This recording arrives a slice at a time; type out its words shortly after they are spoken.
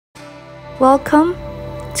Welcome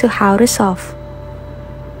to How to Solve.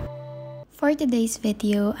 For today's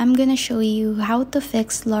video, I'm gonna show you how to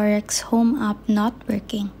fix Lorex Home app not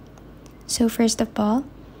working. So first of all,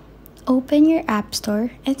 open your app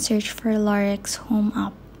store and search for Lorex Home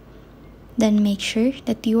app. Then make sure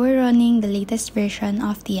that you are running the latest version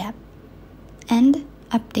of the app and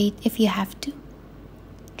update if you have to.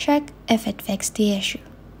 Check if it fixed the issue.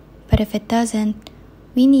 But if it doesn't,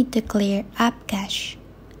 we need to clear app cache.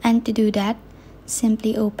 And to do that,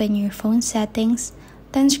 simply open your phone settings,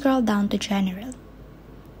 then scroll down to General.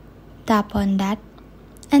 Tap on that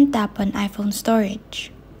and tap on iPhone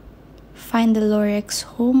storage. Find the Lorex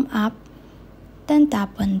Home app, then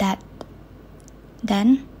tap on that.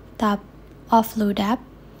 Then tap Offload app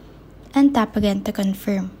and tap again to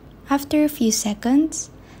confirm. After a few seconds,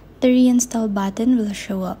 the reinstall button will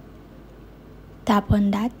show up. Tap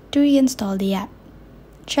on that to reinstall the app.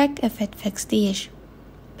 Check if it fixed the issue.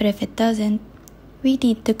 But if it doesn't, we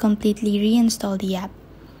need to completely reinstall the app.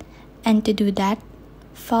 And to do that,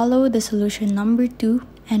 follow the solution number 2,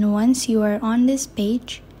 and once you are on this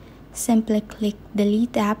page, simply click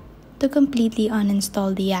Delete App to completely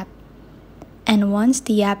uninstall the app. And once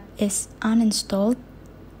the app is uninstalled,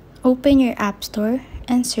 open your app store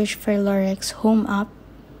and search for Lorex Home app,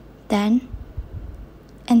 then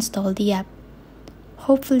install the app.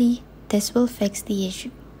 Hopefully, this will fix the issue.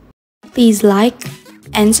 Please like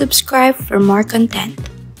and subscribe for more content.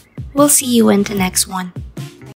 We'll see you in the next one.